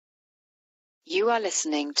You are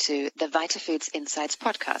listening to the Vitafoods Insights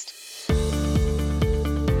podcast.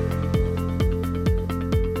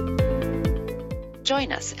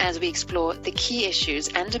 Join us as we explore the key issues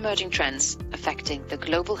and emerging trends affecting the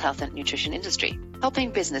global health and nutrition industry,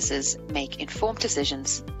 helping businesses make informed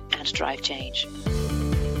decisions and drive change.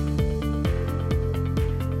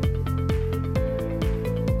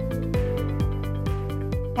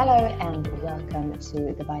 Hello and welcome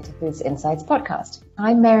to the Vitafoods Insights podcast.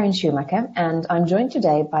 I'm Marion Schumacher and I'm joined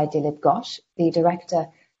today by Dilip Ghosh, the Director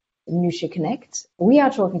of Nutriconnect. We are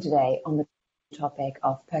talking today on the topic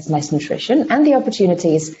of personalized nutrition and the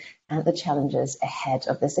opportunities and the challenges ahead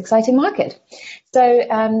of this exciting market. So,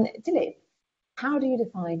 Dilip, how do you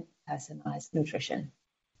define personalized nutrition?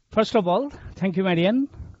 First of all, thank you, Marion,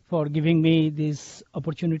 for giving me this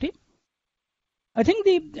opportunity. I think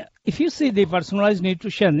if you see the personalized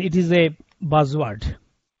nutrition, it is a buzzword.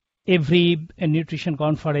 Every nutrition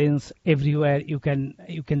conference, everywhere you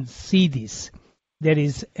can see this. There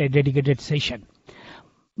is a dedicated session.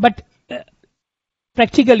 But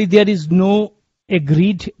practically there is no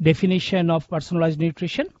agreed definition of personalized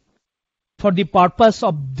nutrition. For the purpose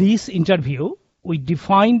of this interview, we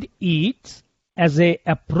defined it as an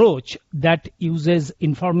approach that uses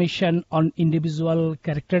information on individual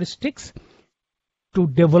characteristics to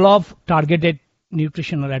develop targeted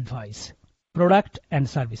nutritional advice, product and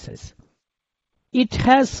services. It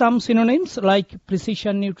has some synonyms like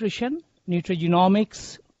precision nutrition,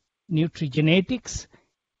 nutrigenomics, nutrigenetics,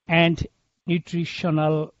 and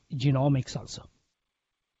nutritional genomics also.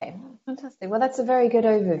 Okay, fantastic. Well, that's a very good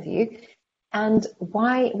overview. And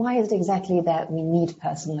why is it exactly that we need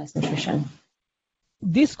personalized nutrition?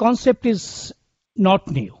 This concept is not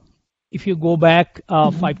new. If you go back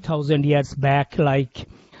 5,000 years back, like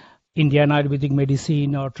Indian Ayurvedic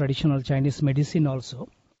medicine or traditional Chinese medicine also.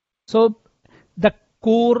 So the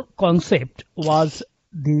core concept was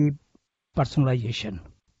the personalization.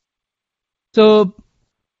 So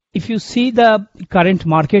if you see the current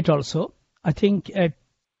market also, I think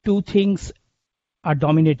two things are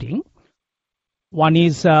dominating. One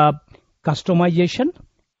is customization,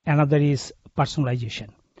 another is personalization.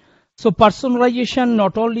 So personalization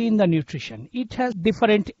not only in the nutrition, it has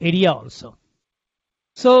different area also.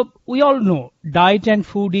 So we all know diet and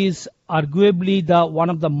food is arguably one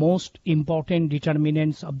of the most important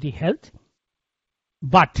determinants of the health.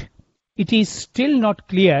 But it is still not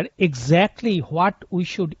clear exactly what we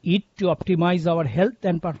should eat to optimize our health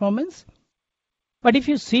and performance. But if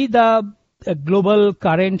you see the global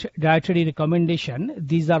current dietary recommendation,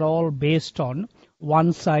 these are all based on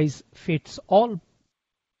one size fits all.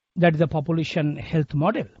 That is the population health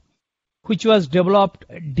model, which was developed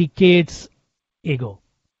decades ago.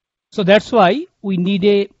 So that's why we need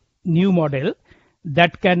a new model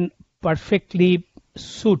that can perfectly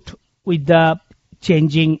suit with the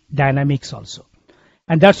changing dynamics also.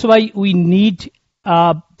 And that's why we need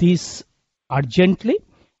this urgently,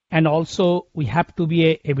 and also we have to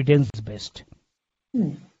be evidence-based.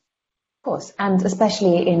 Of course, and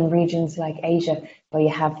especially in regions like Asia, where you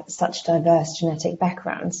have such diverse genetic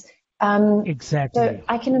backgrounds. Exactly. So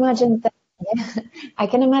I can imagine that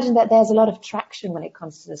there's a lot of traction when it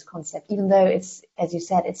comes to this concept, even though it's, as you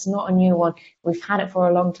said, it's not a new one. We've had it for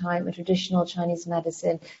a long time, a traditional Chinese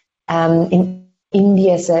medicine, in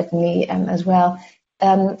India certainly as well.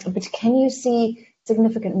 But can you see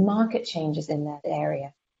significant market changes in that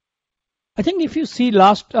area? I think if you see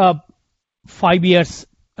last 5 years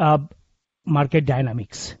market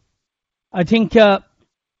dynamics, I think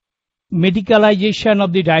medicalization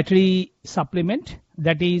of the dietary supplement,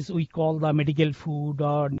 that is we call the medical food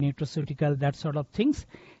or nutraceutical, that sort of things,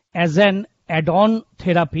 as an add-on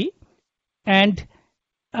therapy, and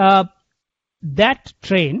that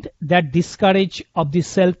trend, that discourage of the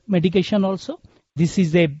self-medication also, this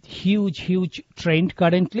is a huge trend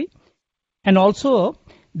currently. And also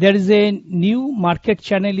there is a new market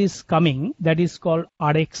channel is coming that is called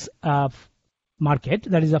RX market,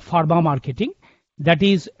 that is a pharma marketing, that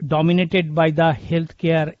is dominated by the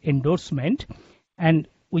healthcare endorsement and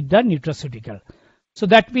with the nutraceutical. So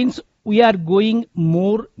that means we are going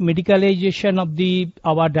more medicalization of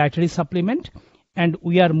our dietary supplement, and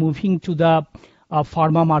we are moving to the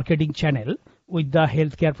pharma marketing channel with the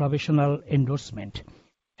healthcare professional endorsement.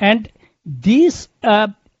 And this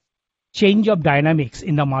change of dynamics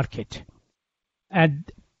in the market,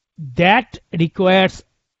 and that requires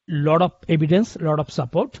a lot of evidence, a lot of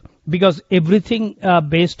support, because everything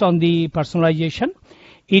based on the personalization,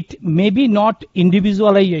 it may be not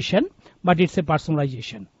individualization, but it's a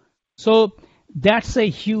personalization. So that's a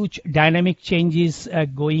huge dynamic changes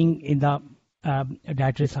going in the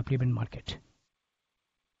dietary supplement market.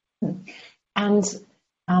 And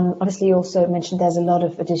obviously, you also mentioned there's a lot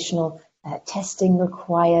of additional testing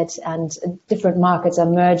required, and different markets are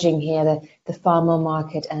merging here, the pharma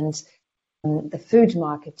market and the food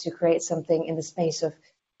market, to create something in the space of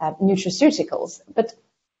nutraceuticals. But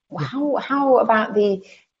how about the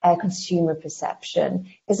consumer perception?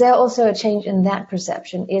 Is there also a change in that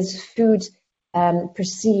perception? Is food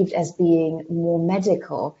perceived as being more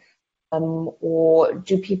medical, or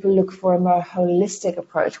do people look for a more holistic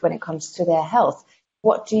approach when it comes to their health?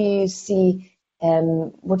 What do you see?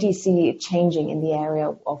 What do you see changing in the area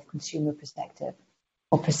of consumer perspective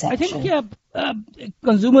or perception? I think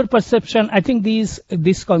consumer perception. I think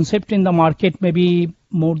this concept in the market maybe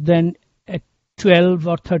more than 12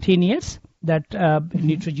 or 13 years. That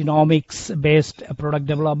nutrigenomics-based product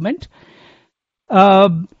development.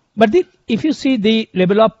 But if you see the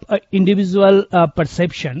level of individual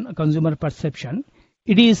perception, consumer perception,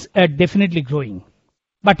 it is definitely growing.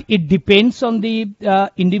 But it depends on the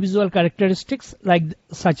individual characteristics,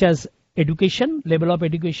 such as education, level of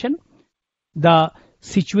education, the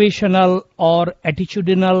situational or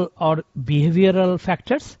attitudinal or behavioral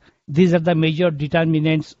factors. These are the major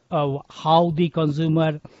determinants of how the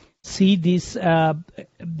consumer see this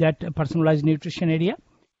that personalized nutrition area.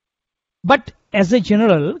 But as a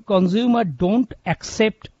general, consumer don't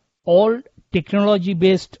accept all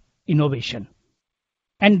technology-based innovation,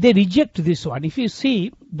 and they reject this one. If you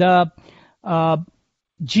see the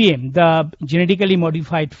GM, the genetically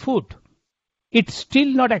modified food, it's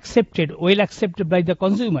still not well accepted by the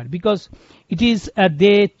consumer, because it is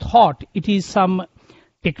they thought it is some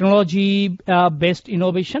technology-based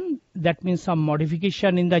innovation. That means some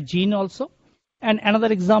modification in the gene also. And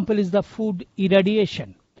another example is the food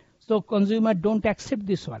irradiation. So consumer don't accept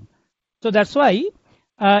this one. So that's why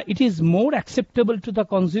it is more acceptable to the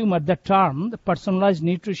consumer, the term, the personalized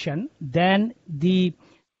nutrition, than the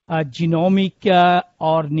genomic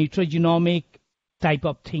or nutrigenomic type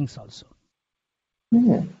of things also.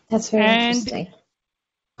 That's very interesting.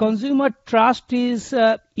 Consumer trust is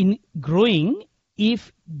growing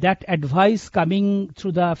if that advice coming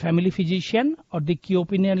through the family physician or the key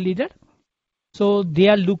opinion leader. So they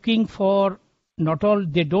are looking for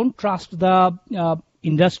they don't trust the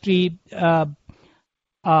industry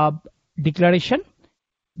declaration.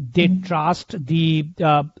 They trust the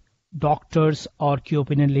doctors or key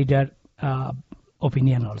opinion leader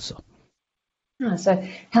opinion also. So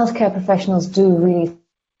healthcare professionals do really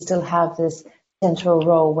still have this central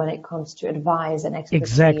role when it comes to advice and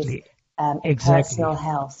expertise. In personal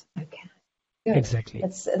health. Okay. Good. Exactly.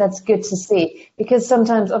 That's good to see, because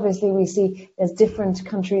sometimes obviously we see there's different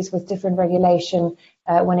countries with different regulation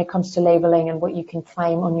when it comes to labeling and what you can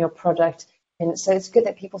claim on your product. And so it's good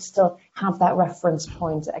that people still have that reference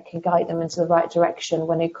point that can guide them into the right direction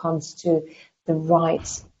when it comes to the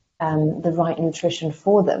right nutrition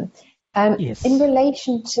for them. Yes. In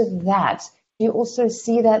relation to that, do you also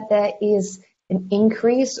see that there is an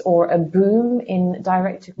increase or a boom in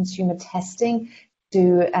direct-to-consumer testing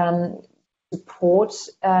to support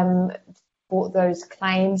those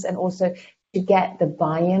claims, and also to get the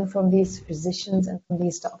buy-in from these physicians and from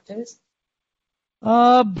these doctors?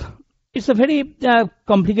 It's a very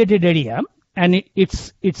complicated area, and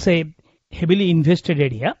it's a heavily invested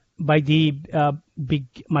area by the big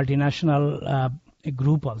multinational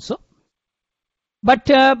group also. But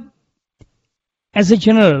as a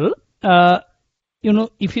general,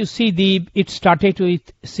 if you see it started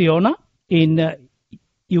with Siona in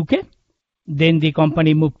UK, then the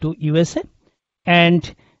company moved to USA,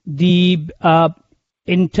 and the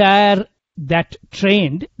entire that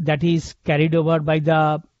trend that is carried over by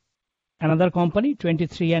the another company,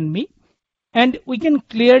 23andMe, and we can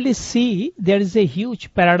clearly see there is a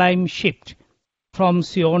huge paradigm shift from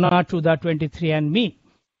Siona to the 23andMe.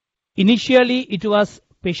 Initially, it was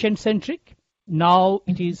patient-centric. Now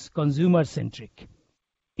it is consumer-centric.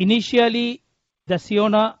 Initially, the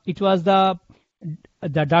Siona, it was the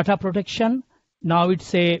data protection. Now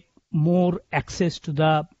it's a more access to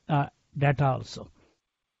the data also.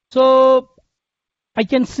 So I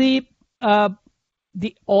can see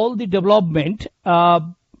all the development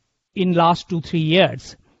in last 2-3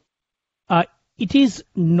 years. It is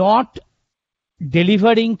not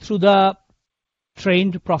delivering through the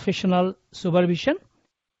trained professional supervision.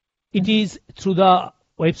 It is through the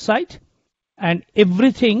website, and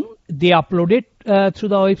everything they upload it through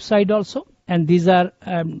the website also, and these are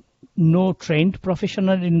no trained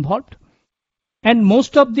professional involved. And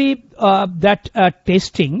most of the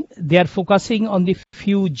testing, they are focusing on the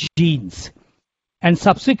few genes, and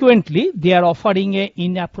subsequently they are offering a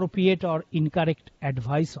inappropriate or incorrect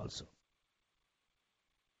advice also.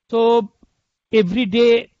 So every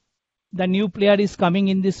day the new player is coming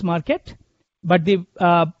in this market, but the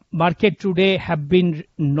market today have been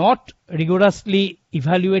not rigorously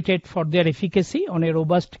evaluated for their efficacy on a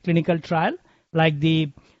robust clinical trial like the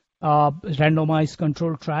randomized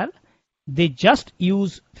control trial. They just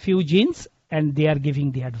use few genes and they are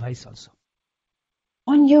giving the advice also.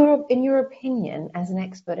 In your opinion, as an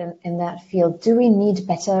expert in that field, do we need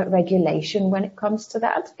better regulation when it comes to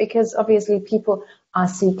that? Because obviously people are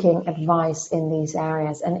seeking advice in these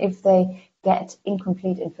areas, and if they get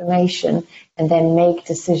incomplete information and then make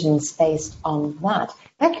decisions based on that,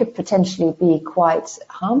 that could potentially be quite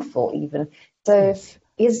harmful even. So yes.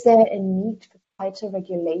 Is there a need for tighter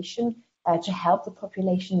regulation to help the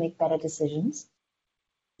population make better decisions?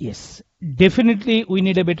 Yes, definitely we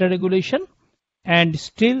need a better regulation. And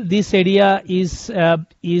still this area is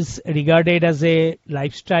regarded as a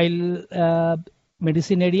lifestyle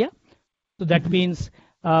medicine area. So that means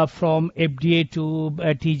from FDA to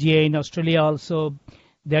TGA in Australia also,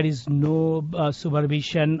 there is no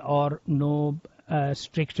supervision or no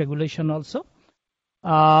strict regulation also.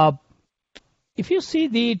 If you see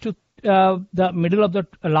the middle of the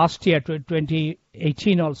last year,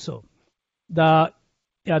 2018 also, the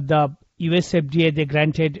US FDA, they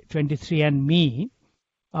granted 23andMe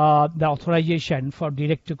the authorization for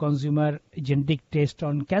direct-to-consumer genetic test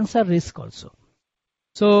on cancer risk also.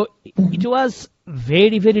 So it was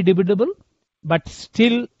very, very debatable, but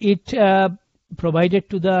still it provided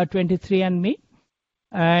to the 23andMe,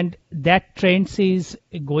 and that trend is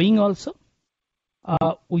going also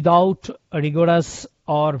without rigorous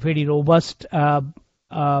or very robust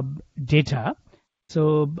data.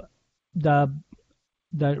 So the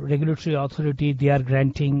regulatory authority, they are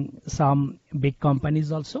granting some big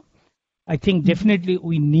companies also. I think definitely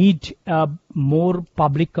we need more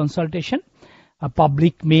public consultation.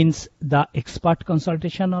 Public means the expert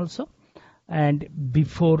consultation also, and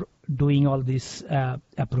before doing all this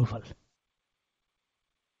approval.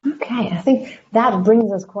 Okay, I think that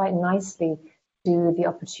brings us quite nicely to the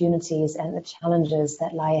opportunities and the challenges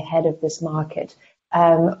that lie ahead of this market.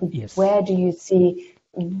 Yes. Where do you see,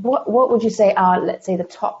 what would you say are, let's say, the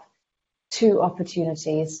top 2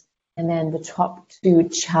 opportunities and then the top 2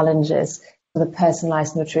 challenges for the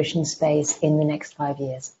personalized nutrition space in the next 5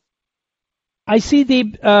 years? I see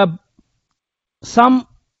some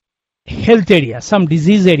health area, some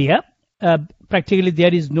disease area. Practically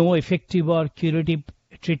there is no effective or curative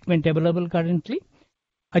treatment available currently.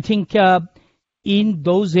 I think in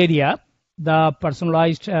those areas, the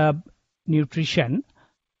personalized nutrition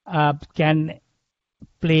can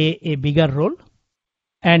play a bigger role,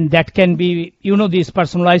 and that can be, this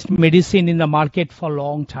personalized medicine in the market for a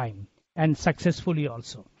long time and successfully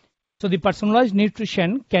also. So the personalized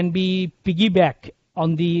nutrition can be piggyback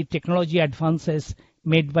on the technology advances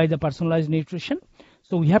made by the personalized nutrition.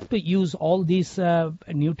 So we have to use all these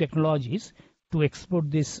new technologies to export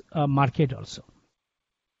this market also.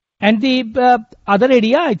 And the other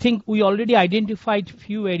area, I think we already identified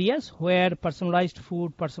few areas where personalized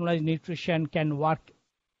food, personalized nutrition can work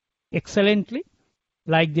excellently,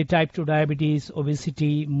 like the type 2 diabetes,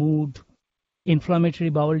 obesity, mood, inflammatory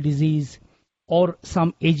bowel disease, or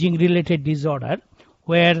some aging-related disorder,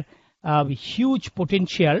 where huge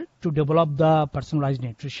potential to develop the personalized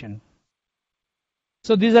nutrition.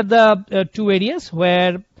 So these are the 2 areas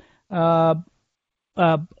where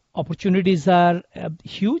opportunities are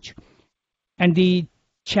huge, and the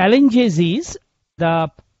challenges is the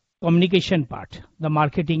communication part, the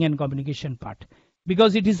marketing and communication part,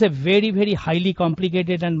 because it is a very, very highly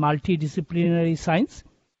complicated and multidisciplinary science.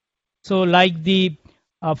 So like the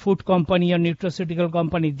food company or nutraceutical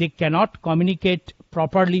company, they cannot communicate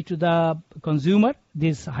properly to the consumer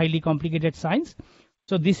this highly complicated science.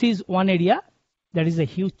 So this is one area that is a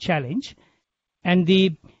huge challenge. And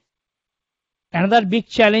another big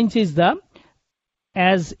challenge is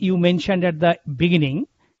as you mentioned at the beginning,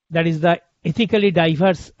 that is the ethically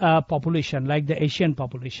diverse population, like the Asian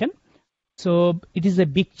population. So it is a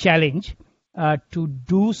big challenge to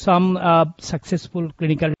do some successful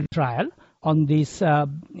clinical trial on this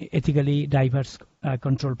ethically diverse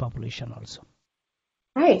control population also.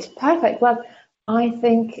 Right, perfect. Well, I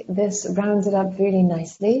think this rounds it up really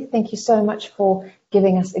nicely. Thank you so much for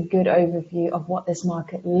giving us a good overview of what this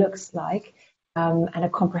market looks like, and a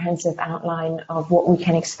comprehensive outline of what we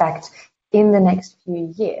can expect in the next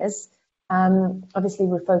few years. Obviously,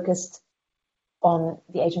 we're focused on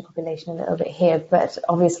the Asian population a little bit here, but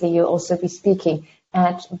obviously you'll also be speaking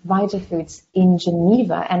at Vitafoods in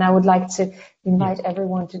Geneva, and I would like to invite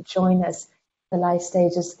everyone to join us at the Life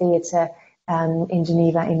Stages Theatre in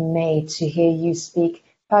Geneva in May to hear you speak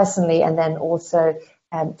personally, and then also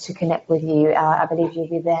to connect with you. I believe you'll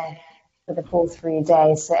be there for the full 3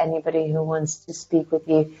 days. So anybody who wants to speak with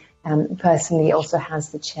you personally also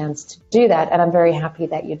has the chance to do that. And I'm very happy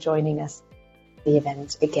that you're joining us at the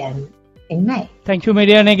event again in May. Thank you,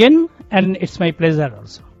 Marion, again. And it's my pleasure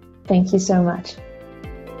also. Thank you so much.